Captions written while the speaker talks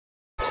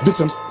Bitch,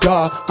 I'm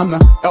God, I'm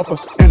the Alpha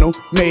and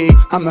Omega,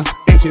 I'm the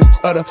ancient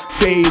of the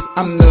days,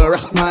 I'm the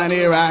Rahman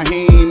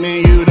Rahim.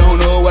 And you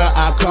don't know where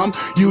I come,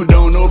 you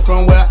don't know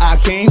from where I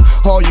came.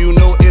 All you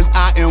know is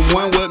I am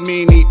one with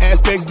many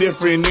aspects,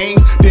 different names.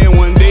 Then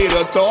one day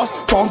the thought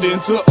formed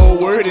into a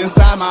word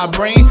inside my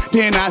brain.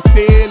 Then I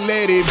said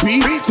let it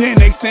be, then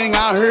next thing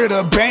I heard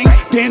a bang.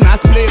 Then I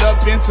split up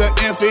into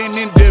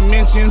infinite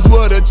dimensions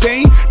with a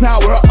chain.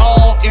 Now we're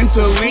all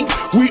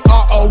interlinked, we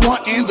are all one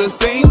and the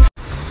same.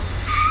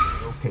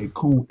 Okay,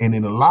 cool. And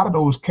in a lot of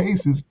those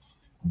cases,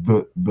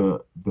 the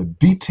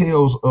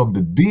details of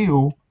the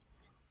deal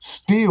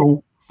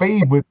still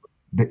favored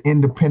the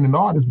independent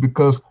artist,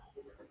 because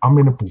I'm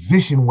in a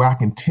position where I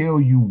can tell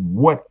you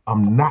what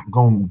I'm not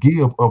going to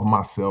give of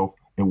myself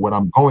and what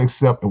I'm going to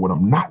accept and what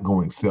I'm not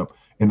going to accept.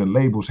 And the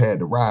labels had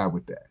to ride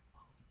with that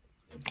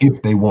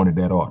if they wanted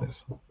that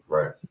artist.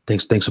 Right.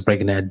 Thanks for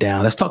breaking that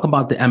down. Let's talk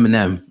about the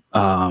Eminem.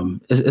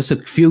 It's a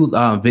few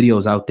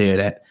videos out there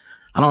that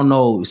I don't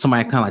know,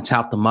 somebody kind of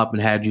chopped them up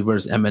and had you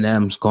versus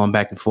Eminem's going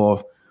back and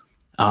forth.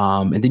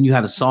 And then you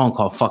had a song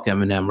called Fuck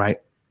Eminem, right?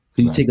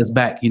 Can you take us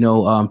back,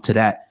 to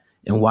that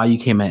and why you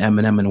came at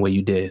Eminem in the way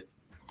you did?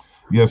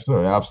 Yes,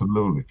 sir.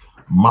 Absolutely.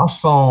 My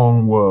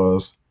song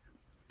was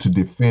to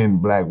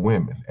defend Black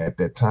women at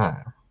that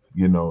time.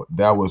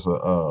 That was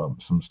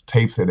some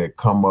tapes that had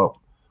come up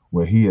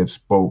where he had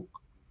spoke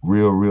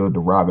real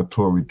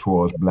derogatory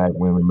towards Black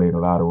women, made a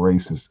lot of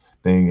racist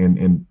thing,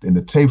 and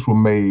the tapes were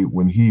made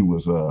when he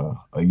was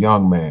a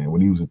young man,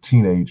 when he was a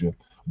teenager,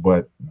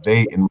 but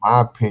they, in my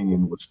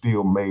opinion, were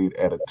still made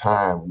at a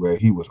time where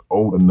he was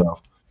old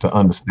enough to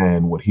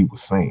understand what he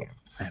was saying.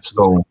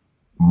 Absolutely. So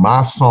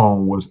my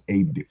song was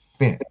a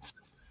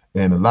defense,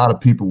 and a lot of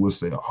people would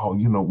say, oh,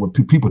 when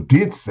people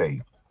did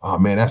say, oh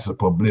man, that's a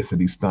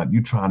publicity stunt,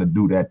 you trying to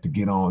do that to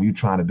get on, you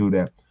trying to do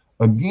that.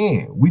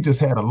 Again, we just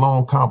had a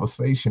long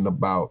conversation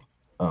about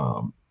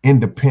the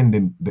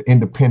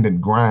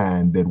independent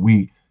grind that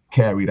we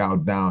carried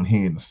out down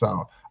here in the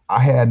South. I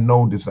had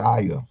no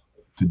desire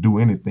to do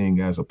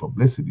anything as a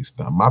publicity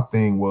stunt. My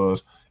thing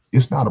was,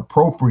 it's not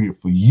appropriate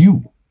for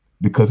you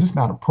because it's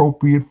not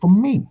appropriate for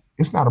me.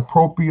 It's not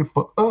appropriate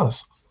for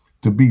us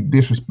to be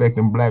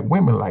disrespecting Black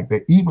women like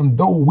that, even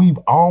though we've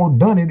all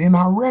done it in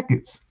our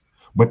records.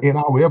 But in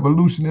our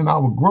evolution, in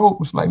our growth,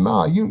 it's like,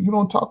 nah, you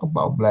don't talk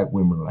about Black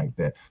women like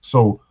that.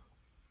 So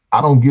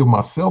I don't give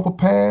myself a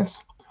pass,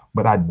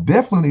 but I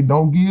definitely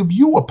don't give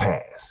you a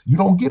pass. You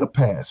don't get a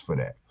pass for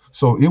that.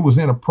 So it was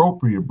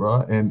inappropriate,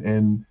 bro.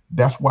 And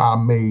that's why I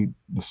made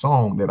the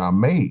song that I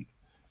made.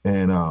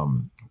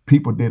 And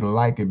people didn't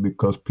like it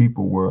because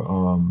people were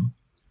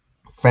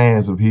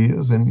fans of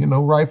his,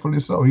 and rightfully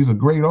so. He's a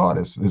great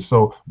artist. And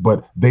so,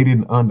 but they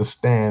didn't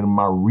understand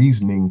my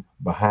reasoning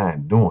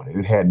behind doing it.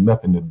 It had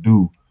nothing to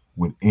do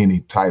with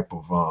any type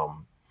of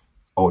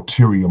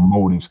ulterior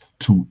motives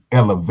to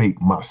elevate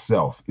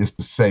myself. It's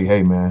to say,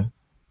 hey man,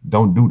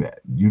 don't do that.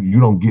 You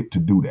don't get to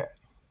do that.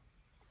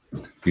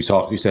 You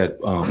said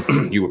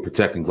you were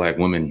protecting Black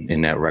women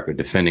in that record,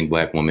 defending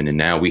Black women, and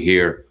now we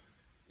hear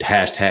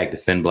hashtag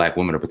defend Black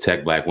women or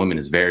protect Black women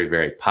is very,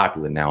 very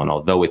popular now. And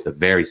although it's a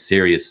very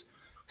serious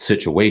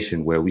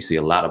situation where we see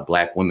a lot of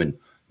Black women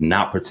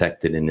not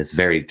protected, and it's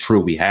very true,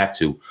 we have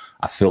to,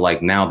 I feel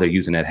like now they're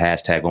using that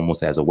hashtag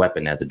almost as a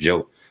weapon, as a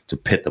joke, to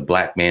pit the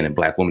Black man and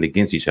Black woman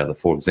against each other.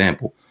 For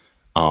example,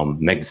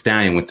 Meg Thee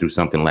Stallion went through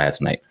something last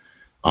night.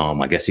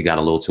 I guess she got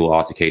a little to an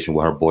altercation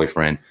with her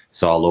boyfriend.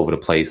 It's all over the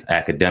place.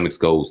 Academics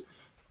goes,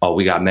 oh,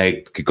 we got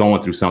Meg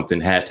going through something,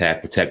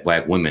 hashtag protect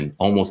Black women,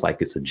 almost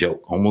like it's a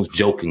joke, almost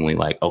jokingly,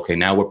 like, okay,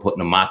 now we're putting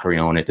a mockery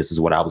on it. This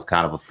is what I was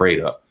kind of afraid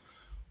of.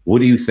 What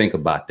do you think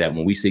about that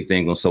when we see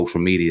things on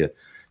social media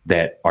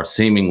that are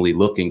seemingly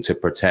looking to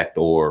protect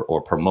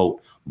or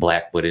promote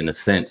Black, but in a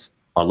sense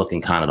are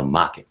looking kind of to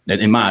mock it?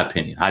 In my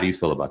opinion, how do you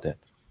feel about that?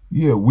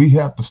 Yeah, we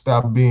have to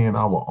stop being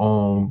our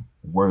own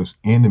worst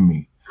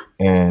enemy.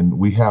 And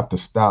we have to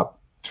stop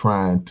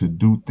trying to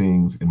do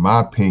things, in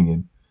my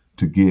opinion,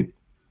 to get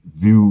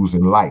views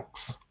and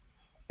likes.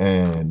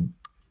 And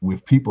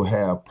if people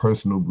have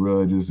personal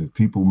grudges, if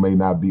people may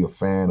not be a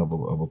fan of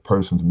a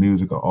person's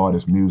music or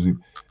artist's music,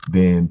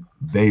 then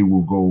they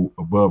will go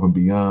above and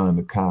beyond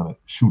to kind of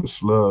shoot a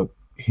slug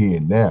here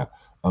and there.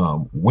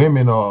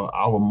 Women are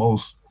our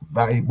most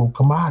valuable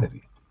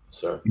commodity.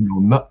 Sure.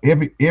 Not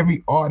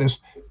every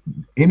artist,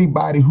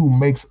 anybody who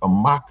makes a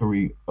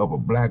mockery of a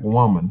Black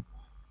woman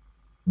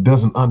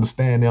doesn't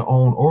understand their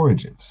own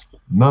origins.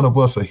 None of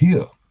us are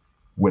here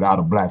without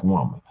a Black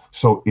woman.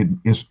 So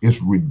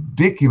it's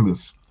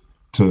ridiculous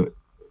to,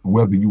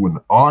 whether you're an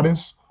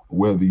artist,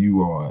 whether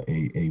you are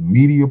a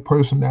media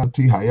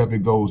personality, however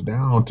it goes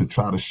down, to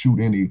try to shoot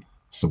any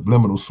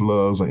subliminal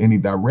slugs or any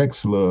direct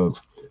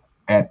slugs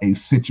at a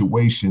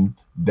situation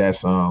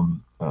that's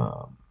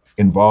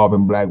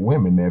involving Black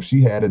women. Now, if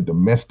she had a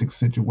domestic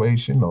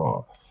situation,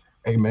 or,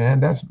 hey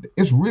man,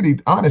 it's really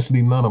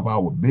honestly none of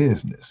our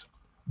business.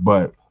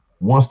 But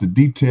once the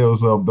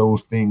details of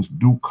those things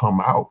do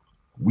come out,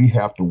 we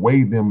have to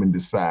weigh them and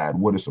decide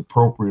what is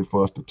appropriate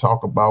for us to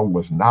talk about,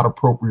 what's not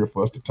appropriate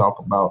for us to talk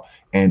about.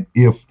 And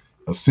if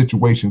a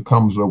situation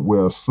comes up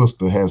where a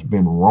sister has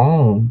been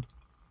wronged,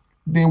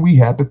 then we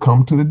have to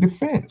come to the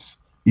defense.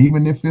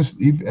 Even if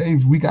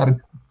if we got to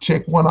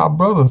check one of our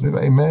brothers and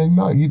say, hey man,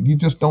 no, you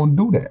just don't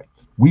do that.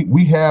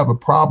 We have a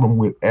problem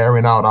with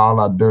airing out all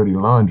our dirty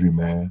laundry,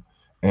 man.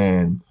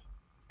 And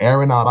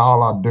airing out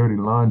all our dirty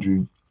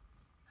laundry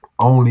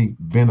only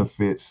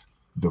benefits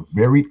the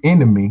very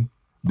enemy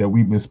that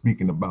we've been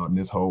speaking about in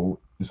this whole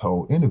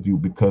interview,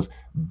 because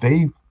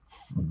they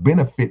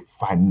benefit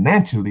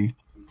financially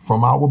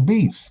from our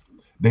beefs.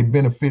 They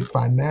benefit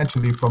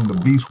financially from the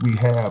beefs we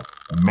have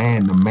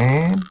man to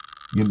man.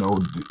 You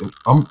know,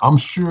 I'm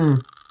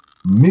sure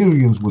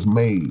millions was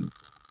made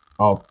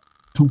off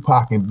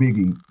Tupac and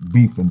Biggie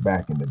beefing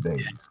back in the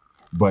days,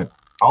 but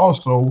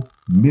also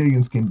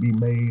millions can be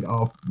made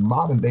off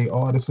modern day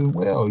artists as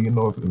well. You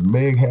know, if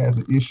Meg has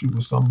an issue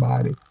with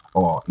somebody,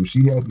 or if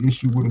she has an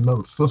issue with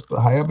another sister,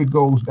 however it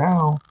goes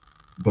down,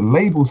 the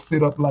labels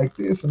sit up like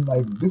this, and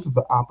like, this is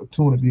an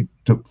opportunity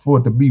for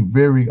it to be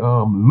very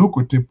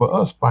lucrative for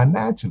us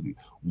financially.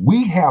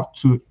 We have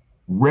to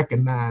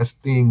recognize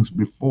things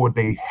before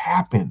they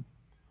happen.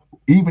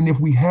 Even if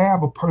we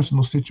have a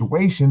personal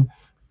situation,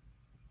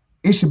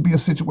 it should be a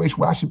situation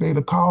where I should be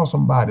able to call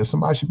somebody.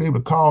 Somebody should be able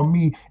to call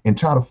me and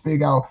try to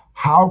figure out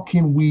how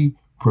can we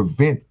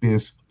prevent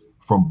this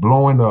from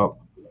blowing up,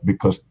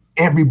 because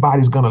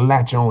everybody's going to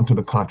latch on to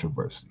the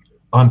controversy.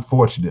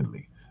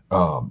 Unfortunately,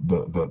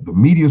 the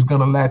media is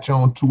going to latch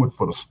on to it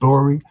for the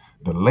story.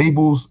 The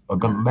labels are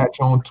going to latch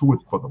on to it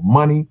for the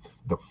money.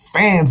 The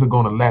fans are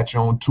going to latch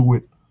on to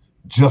it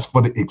just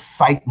for the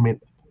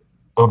excitement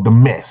of the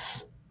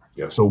mess.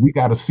 Yeah. So we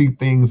got to see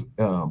things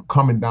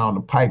coming down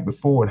the pipe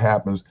before it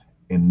happens,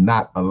 and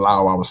not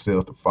allow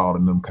ourselves to fall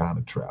in them kind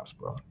of traps,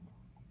 bro.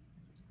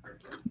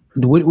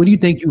 What do you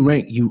think you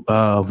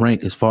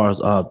rank as far as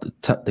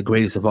the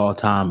greatest of all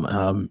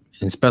time,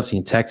 especially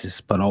in Texas,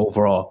 but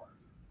overall,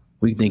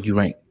 what do you think you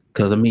rank?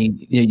 Because I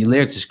mean, your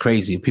lyrics is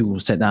crazy. People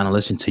sit down and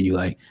listen to you.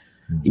 Like,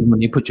 even when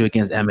they put you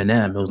against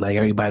Eminem, it was like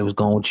everybody was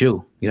going with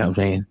you. You know what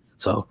I'm saying?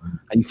 So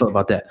how you feel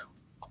about that?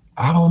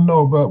 I don't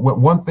know, bro.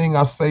 One thing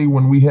I say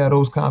when we had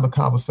those kind of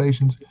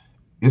conversations,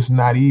 it's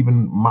not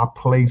even my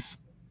place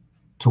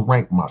to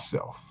rank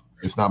myself.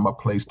 It's not my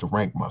place to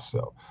rank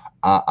myself.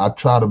 I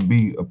try to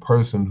be a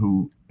person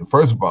who,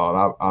 first of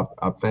all,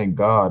 I thank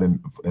God and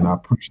I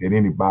appreciate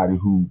anybody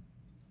who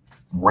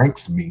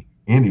ranks me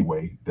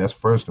anyway. That's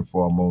first and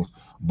foremost.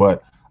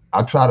 But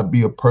I try to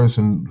be a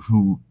person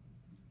who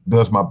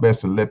does my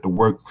best to let the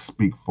work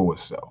speak for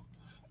itself.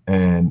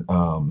 And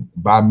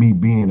by me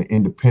being an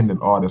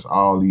independent artist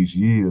all these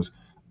years,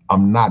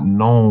 I'm not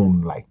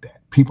known like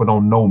that. People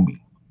don't know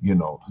me, you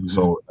know. Mm-hmm.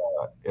 So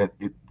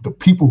the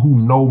people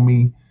who know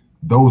me,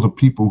 those are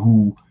people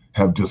who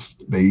have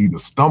they either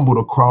stumbled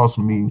across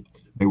me,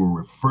 they were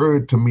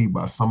referred to me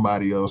by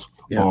somebody else,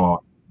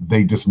 or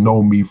they just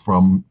know me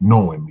from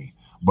knowing me.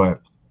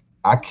 But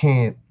I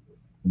can't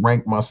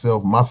rank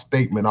myself. My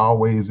statement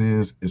always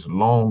is, as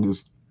long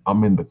as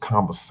I'm in the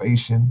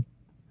conversation,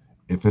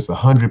 if it's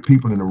 100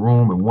 people in the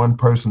room and one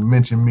person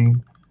mentioned me,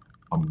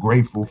 I'm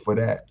grateful for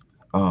that.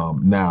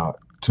 Now,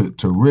 to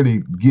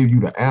really give you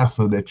the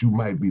answer that you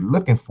might be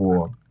looking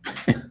for,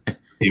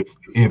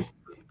 if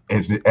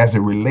as it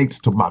relates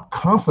to my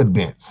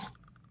confidence,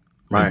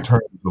 right, in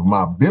terms of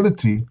my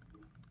ability,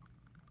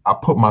 I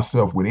put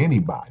myself with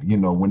anybody. You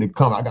know, when it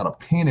comes, I got a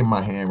pen in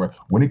my hand, right?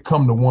 When it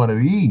comes to one of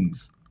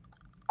these,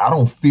 I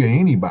don't fear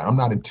anybody. I'm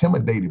not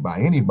intimidated by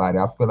anybody.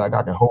 I feel like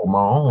I can hold my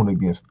own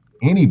against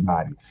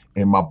anybody,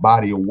 and my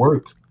body of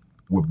work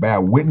would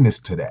bear witness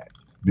to that,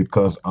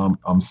 because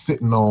I'm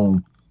sitting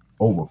on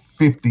over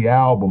 50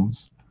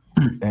 albums,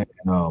 and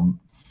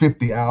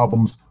 50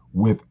 albums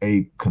with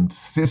a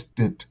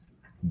consistent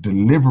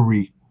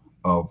delivery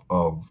of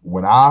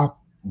what I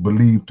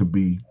believe to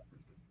be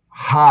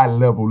high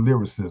level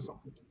lyricism.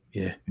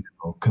 Yeah, you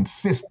know,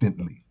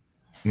 consistently.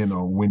 You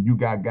know, when you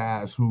got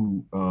guys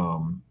who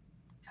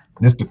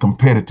this the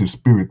competitive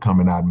spirit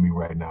coming out of me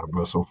right now,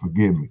 bro. So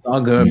forgive me.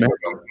 All good, man.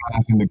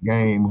 Guys in the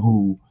game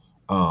who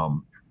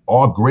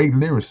are great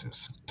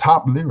lyricists,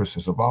 top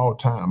lyricists of all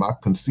time. I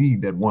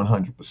concede that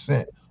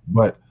 100%.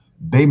 But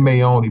they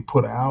may only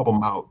put an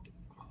album out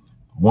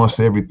once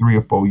every 3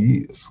 or 4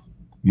 years.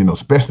 You know,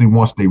 especially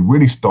once they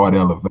really start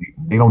elevating.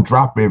 They don't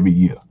drop every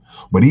year.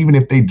 But even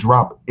if they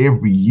drop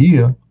every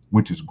year,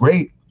 which is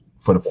great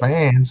for the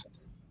fans,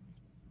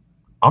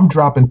 I'm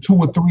dropping 2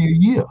 or 3 a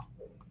year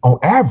on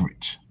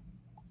average.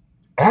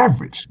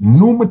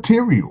 New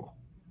material,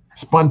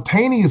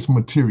 spontaneous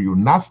material,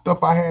 not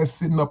stuff I had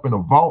sitting up in a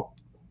vault.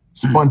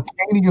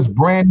 Spontaneous,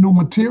 brand new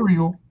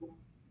material,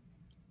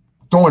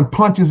 throwing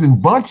punches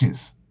in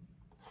bunches.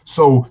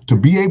 So to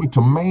be able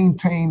to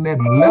maintain that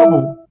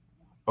level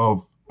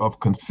of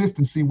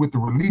consistency with the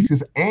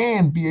releases,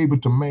 and be able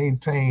to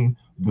maintain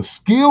the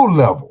skill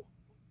level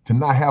to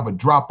not have a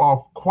drop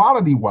off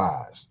quality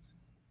wise,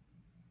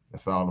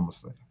 that's all I'm gonna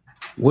say.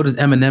 What does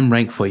Eminem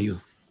rank for you?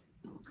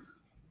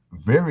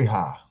 Very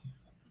high.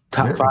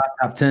 Top 5,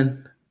 top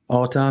 10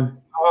 all time?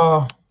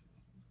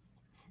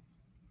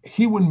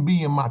 He wouldn't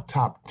be in my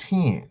top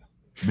 10,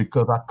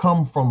 because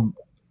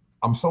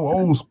I'm so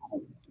old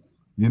school.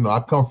 You know, I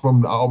come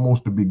from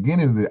almost the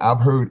beginning of it. I've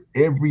heard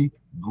every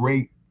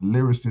great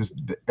lyricist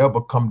that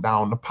ever come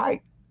down the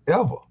pipe,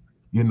 ever.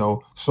 You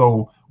know,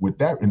 so with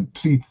that, and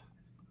see,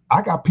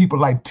 I got people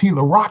like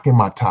Tila Rock in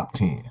my top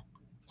 10.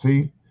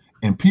 See,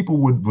 and people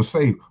would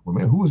say, well,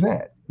 man, who is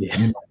that? Yeah.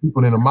 You know,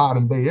 people in the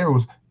modern day era,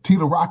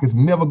 Tila Rock is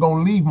never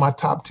gonna leave my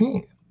top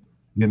 10.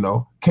 You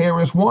know,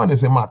 KRS-One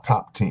is in my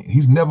top 10.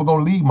 He's never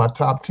gonna leave my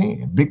top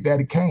 10. Big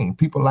Daddy Kane,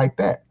 people like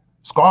that.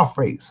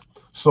 Scarface.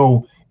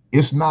 So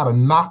it's not a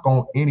knock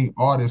on any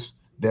artist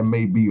that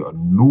may be a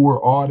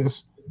newer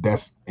artist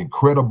that's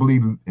incredible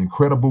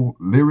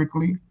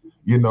lyrically,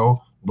 you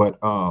know, but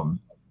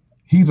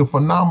he's a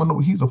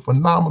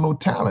phenomenal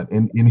talent,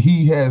 and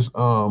he has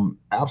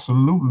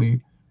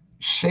absolutely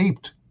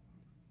shaped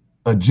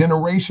a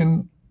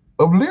generation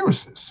of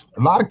lyricists.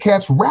 A lot of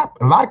cats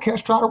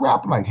try to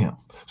rap like him.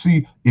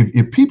 See,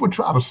 if people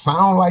try to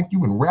sound like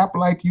you and rap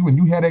like you, and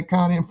you had that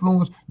kind of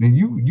influence, then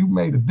you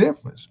made a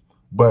difference.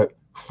 But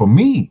for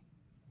me,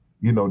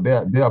 you know,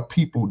 there are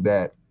people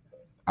that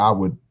I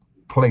would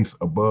place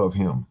above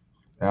him.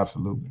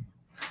 Absolutely.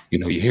 You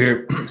know, you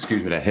hear,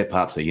 excuse me, that hip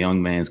hop's a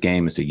young man's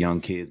game. It's a young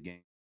kid's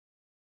game.